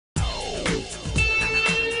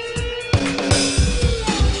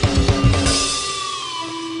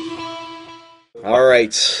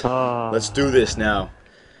Alright, let's do this now.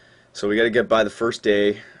 So we gotta get by the first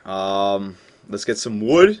day. Let's get some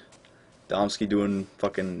wood. Domsky doing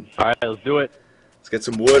fucking... Alright, let's do it. Let's get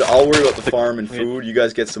some wood. I'll worry about the farm and food. You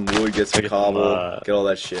guys get some wood, get some cobble, get all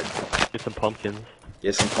that shit. Get some pumpkins.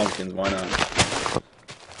 Get some pumpkins, why not?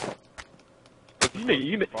 You make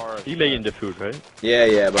it into food, right?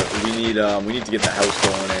 Yeah, but we need to get the house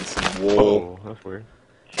going and some wool. Oh, that's weird.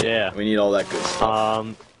 Yeah. We need all that good stuff.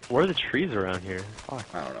 Where are the trees around here? Fuck.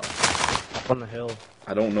 I don't know. Up on the hill.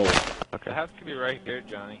 I don't know. Okay. It has to be right here,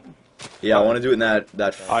 Johnny. Yeah, I want to do it in that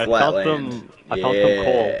flat land. I found some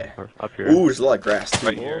coal up here. Ooh, there's a lot of grass too.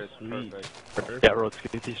 Right here is perfect. Yeah, Rhodes,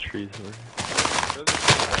 get these trees. On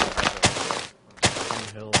the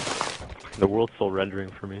hill. The world's still rendering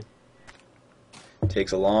for me.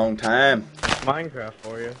 Takes a long time. Minecraft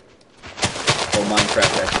for you. Oh,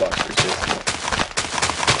 Minecraft Xbox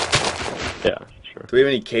 360. Yeah, sure. Do we have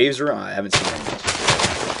any caves around? I haven't seen any.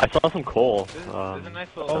 I saw some coal. There's a nice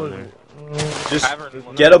little down there. Just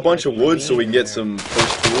get a bunch of wood so we can get some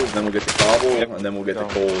first tools, and then we'll get the cobble, and then we'll get the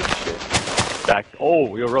coal and shit. Back.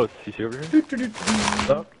 Oh, yo, Rhodes, you see over here?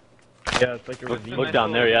 Look. Yeah, it's like a ravine. Look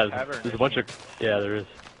down there. Yeah, there's a bunch of. Yeah, there is.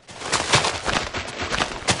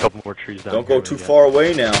 A couple more trees down. Don't go too far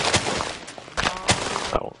away now.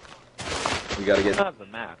 Oh. We gotta get. Not the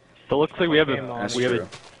map. So it looks like we have That's a true.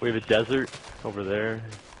 we have a desert over there.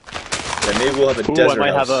 Yeah, maybe we'll have a Ooh, desert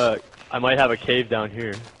I might have a cave down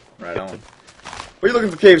here. Right on. What are you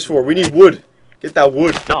looking for caves for? We need wood. Get that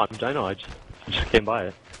wood. No, I know. I just came by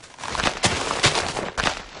it.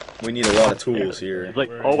 We need a lot of tools here. It's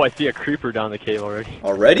like, oh, I see a creeper down the cave already.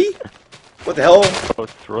 Already? What the hell?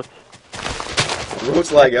 Rhodes.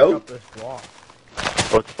 Roads lag out? Up this block.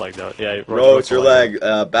 Rhodes lagged out. Yeah, Roads, your lag.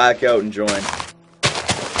 Back out and join.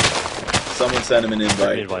 Someone send him an Let me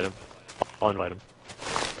invite. invite him. I'll invite him.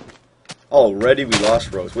 Already we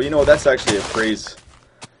lost Rose. Well, you know, that's actually a phrase.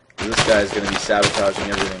 This guy's gonna be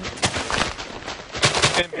sabotaging everything.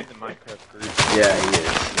 He's gonna be the Minecraft group. Yeah, he is.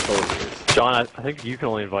 He totally is. John, I think you can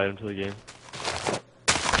only invite him to the game.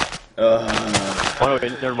 Uh, Oh, no, wait,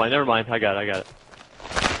 never mind. I got it. I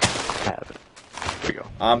have it. Here we go.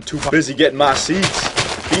 I'm too busy getting my seeds to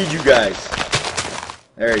feed you guys.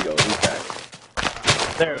 There you go. He's back.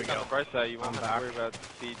 There we On the go. bright side, you won't have to worry about the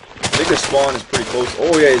seeds. I think the spawn is pretty close.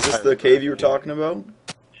 Oh yeah, is this the cave you were talking about?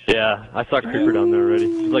 Yeah, I saw a creeper down there already.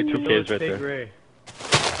 There's like two So caves right stay there. gray.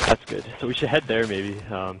 That's good. So we should head there maybe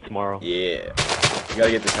tomorrow. Yeah. We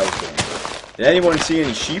gotta get this house going. Did anyone see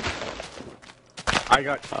any sheep? I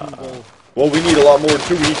got 2 gold. Well, we need a lot more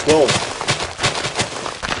too. We need 12.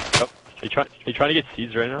 Are you trying to get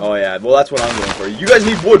seeds right now? Oh yeah, well that's what I'm going for. You guys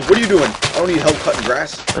need wood. What are you doing? I don't need help cutting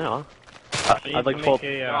grass. I know. I'd like 12.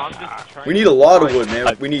 No, I'm just trying We need a lot of wood,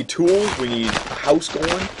 man. We need tools. We need a house going.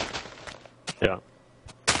 Yeah.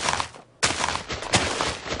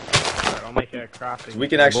 Alright, I'll make a crafting. We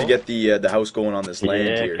can actually get the house going on this land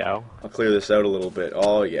Yeah, here. cow. I'll clear this out a little bit.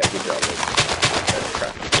 Oh yeah, good job. Luke.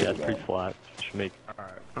 Yeah, it's pretty flat. Should make.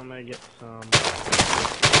 Alright, I'm gonna get some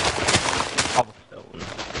cobblestone.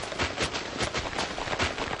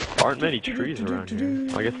 Aren't many trees around here.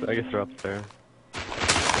 I guess they're up there.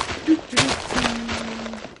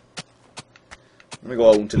 Let me go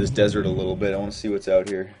out into this desert a little bit. I want to see what's out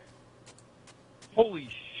here. Holy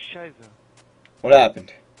shiza. What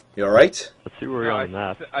happened? You alright? Let's see where we are on the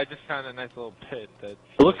map. I just found a nice little pit that's...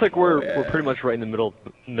 It looks like we're yeah. pretty much right in the middle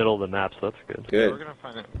of the map, so that's good. We're Good. gonna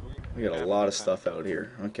find it. We got a lot of stuff out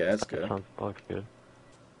here. Okay, that's good. That looks good.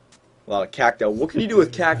 A lot of cacti. What can you do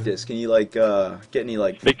with cactus? Can you like get any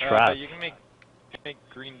like? Big traps. You can make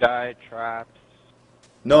green dye traps.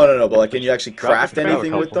 No. But like, can you actually craft Traps are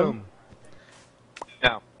anything with helpful. them?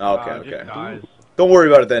 No. Okay. Just dies. Don't worry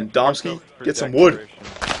about it then. Domsky, For get some wood. decoration.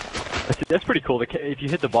 That's pretty cool. If you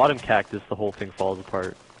hit the bottom cactus, the whole thing falls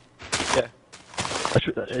apart. Yeah.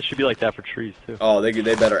 It should be like that for trees too. Oh, they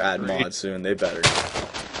better add mods soon. They better.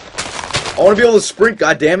 I want to be able to sprint.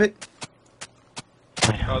 God damn it!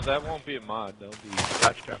 Oh, that won't be a mod.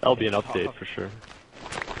 That'll be an update for sure.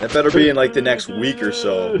 That better be in like the next week or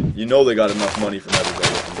so. You know they got enough money from everybody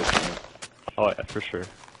from this game. Oh yeah, for sure.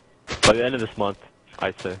 By the end of this month,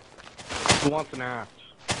 I'd say. Who wants an axe?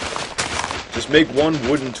 Just make one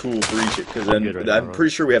wooden tool for each, because then good right now, I'm bro. pretty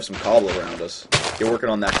sure we have some cobble around us. Get working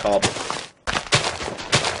on that cobble.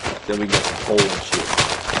 Then we can get some coal and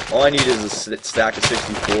shit. All I need is a stack of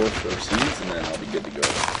 64 for seeds, and then I'll be good to go.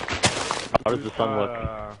 How does the sun look?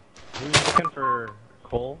 Who's looking for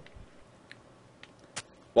coal?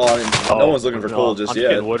 Well, I mean, no one's looking for coal just I'm just yet.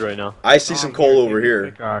 getting wood right now. I see some coal over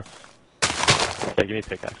here. Pickaxe. Yeah, give me a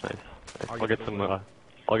pickaxe, nice. I'll get some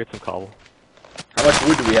cobble. How much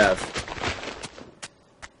wood do we have?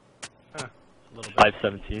 A little bit.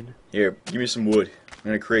 517. Here, give me some wood. I'm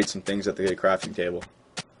gonna create some things at the crafting table.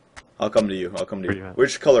 I'll come to you. I'll come to Where you. you at?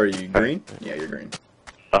 Which color are you? Green? Yeah, you're green.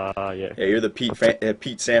 Yeah. Yeah, you're the Pete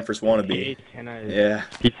Sampras wannabe. Yeah.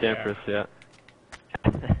 Pete Sampras, yeah.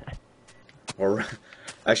 Or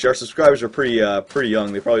actually, our subscribers are pretty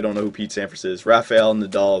young. They probably don't know who Pete Sampras is. Rafael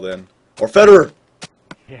Nadal, then, or Federer.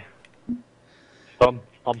 Yeah. I'm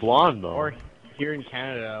blonde though. Or here in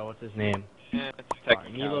Canada, what's his name? Yeah,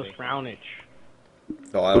 it's Milos technicality. Raonic.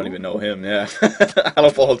 Oh, I don't even know him. Yeah, I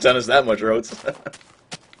don't follow tennis that much, Rhodes.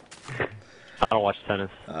 I don't watch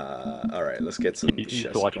tennis. All right, let's get some You used to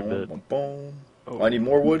chests watch a going. bit. Boom, boom. Oh, I need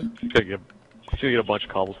more wood. Just gonna get a bunch of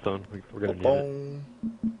cobblestone. We're gonna need it. Boom.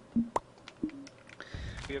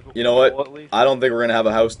 We have a You know wall what? at least? I don't think we're gonna have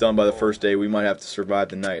a house done by the first day. We might have to survive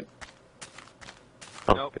the night.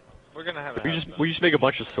 Oh, Nope. We're gonna have a We house just done. make a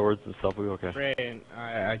bunch of swords and stuff. We okay. Ray,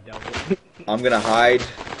 I doubt it. I'm gonna hide.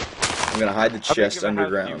 I'm gonna hide the How big chest of a house do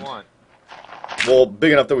underground. you want? Well,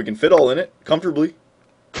 big enough that we can fit all in it comfortably.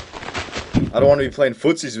 I don't want to be playing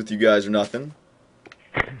footsies with you guys or nothing.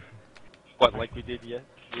 What, like we did the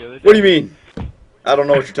other day? What do you mean? I don't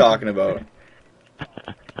know what you're talking about.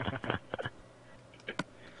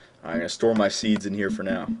 I'm gonna store my seeds in here for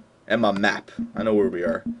now, and my map. I know where we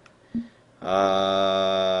are.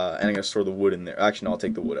 And I'm gonna store the wood in there. Actually, no, I'll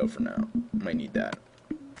take the wood out for now. Might need that.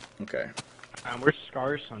 Okay. We're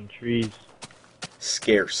scarce on trees.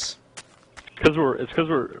 Scarce. It's because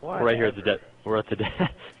we're right here at the we're at the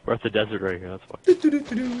we're at the desert right here. That's why.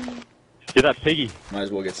 Get that piggy. Might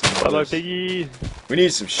as well get some. Bye of bye this. piggy. We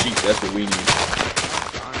need some sheep. That's what we need.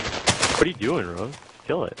 What are you doing, Rose?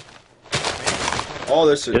 Kill it. Oh,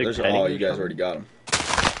 there's Like oh, petting or you guys something? already got them.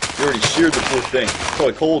 You already sheared the poor thing. It's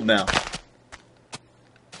probably cold now.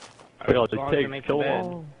 Wait, As the long as I pig. make Kill the them bed.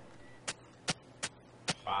 all.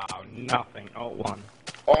 Wow, nothing. Oh, one.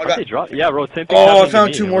 Oh, I Aren't got. they drop? Yeah, Rose. Same thing. Oh, I happened to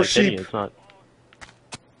found me. 2 I'm more like, Kenny, sheep. It's not.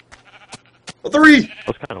 Oh, 3.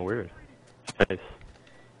 That's kind of weird. Nice.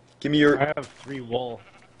 Give me your. I have 3 wool.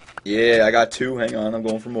 Yeah, I got 2. Hang on, I'm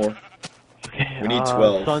going for more. Okay. We need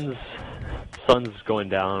 12. Sun's going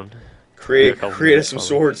down. Create a couple us minutes, some probably.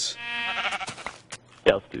 swords.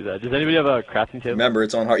 Yeah, let's do that. Does anybody have a crafting table? Remember,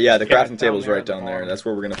 it's on hard. Yeah, the Yeah, crafting it's down table's there right at the down there. bottom. That's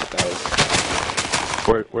where we're gonna put the house.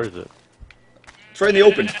 Where is it? It's right in the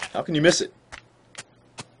open. How can you miss it?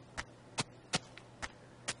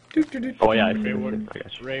 Oh yeah, I see Ray, it. what, I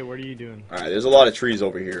got you. Ray, what are you doing? All right, there's a lot of trees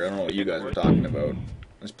over here. I don't know what you guys are talking about.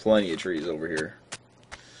 There's plenty of trees over here.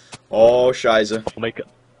 Oh, Shiza. I'll make it.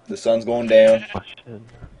 The sun's going down. Oh, shit.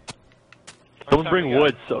 Someone bring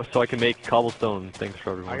wood so I can make cobblestone things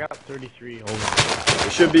for everyone. I got 33. Hold on.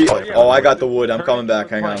 It should be. yeah. Oh, I got the wood. I'm Turn coming it into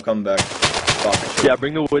back. a Hang on, I'm plank. coming back. Fuck, Yeah,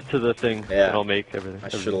 bring the wood to the thing. Yeah. And I'll make everything. I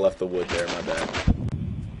should have left the wood there. My bad.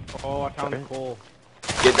 Oh, I found Okay. coal.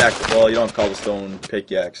 Get that. Well, you don't have cobblestone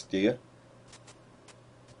pickaxe, do you?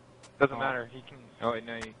 Doesn't matter. He can. Oh wait,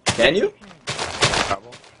 no. You Can you?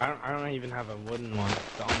 cobble. I don't even have a wooden one.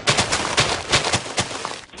 So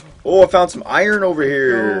Oh, I found some iron over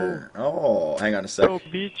here. Oh, hang on a sec. Go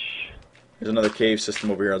beach. There's another cave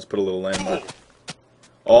system over here. Let's put a little land.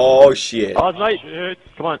 Oh shit! Oh, it's night.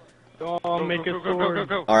 Come on, oh, make a Go, go, go, sword. go,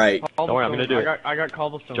 go, go. All right, Don't worry, I'm gonna do it. I got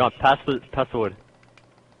cobblestone. John, pass the wood.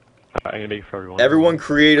 Alright, I'm gonna make it for everyone. everyone,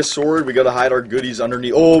 create a sword. We gotta hide our goodies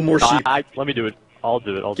underneath. Oh, more sheep. Let me do it. I'll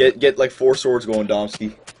do it. Get like 4 swords going,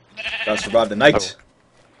 Domsky. Gotta survive the night.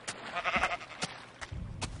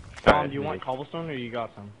 Tom, do you want cobblestone or you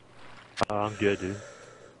got some? I'm good, dude.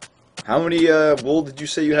 How many wool did you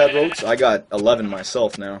say you had, Rotes? I got 11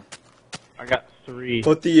 myself now. I got 3.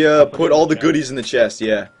 Put the put all the goodies in the chest.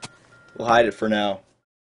 Yeah, we'll hide it for now.